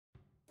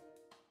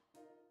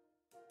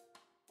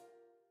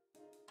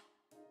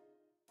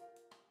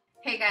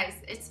Hey guys,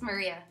 it's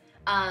Maria.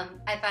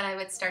 I thought I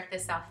would start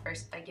this off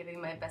first by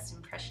giving my best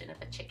impression of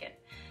a chicken.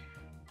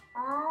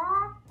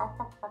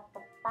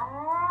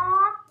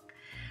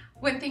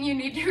 One thing you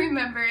need to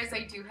remember is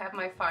I do have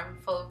my farm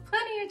full of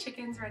plenty of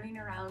chickens running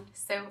around,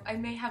 so I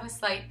may have a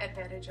slight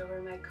advantage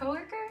over my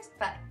coworkers,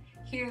 but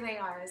here they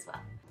are as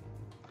well.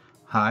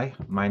 Hi,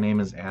 my name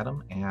is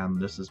Adam,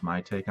 and this is my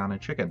take on a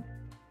chicken.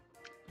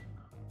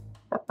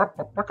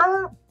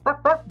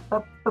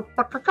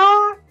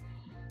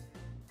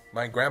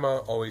 My grandma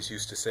always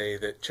used to say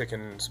that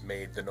chickens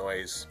made the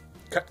noise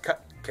cut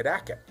cut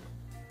kadacket.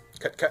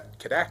 Cut cut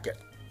kadacket.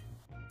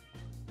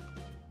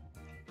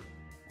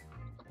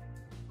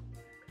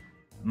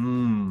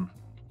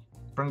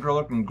 Things are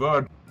looking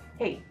good.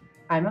 Hey,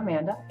 I'm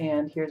Amanda,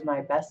 and here's my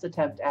best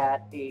attempt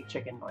at a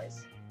chicken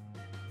noise.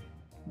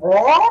 Can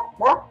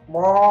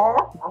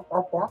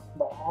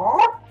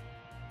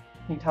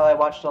you tell I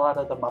watched a lot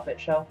of The Muppet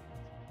Show?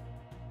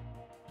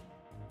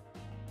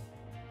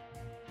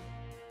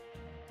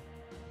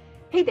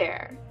 Hey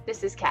there,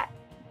 this is Kat,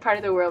 part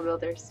of the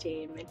Worldbuilders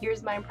team, and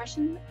here's my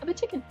impression of a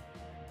chicken.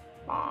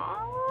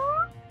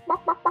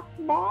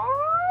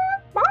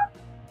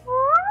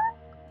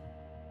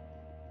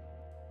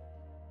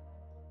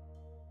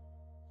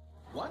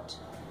 What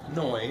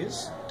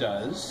noise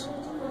does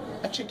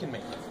a chicken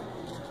make?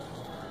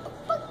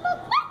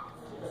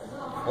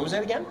 What was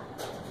that again?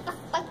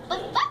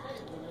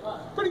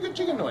 Pretty good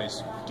chicken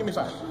noise. Give me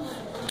 5.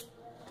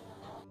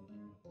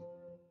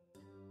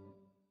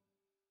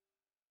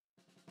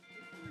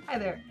 Hi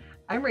there,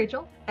 I'm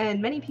Rachel,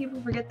 and many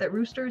people forget that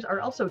roosters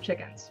are also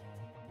chickens.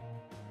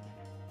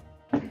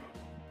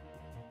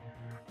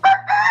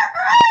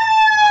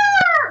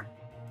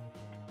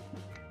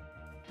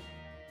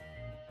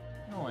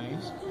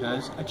 Noise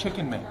does a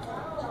chicken make?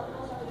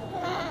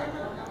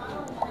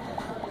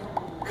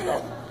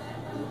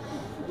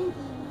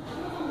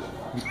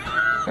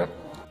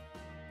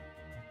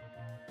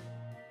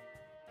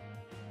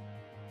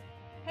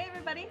 Hey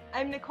everybody,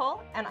 I'm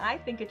Nicole, and I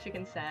think a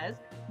chicken says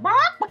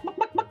Bark.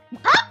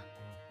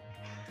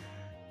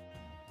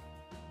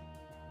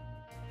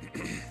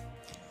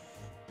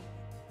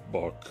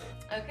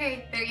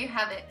 Okay, there you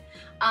have it.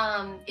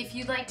 If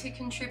you'd like to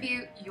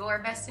contribute your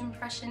best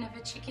impression of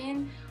a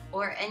chicken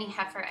or any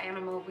heifer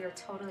animal, we're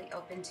totally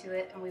open to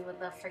it, and we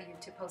would love for you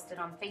to post it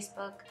on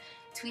Facebook,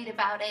 tweet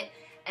about it,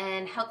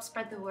 and help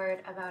spread the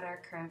word about our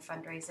current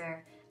fundraiser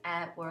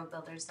at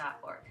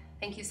worldbuilders.org.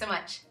 Thank you so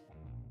much.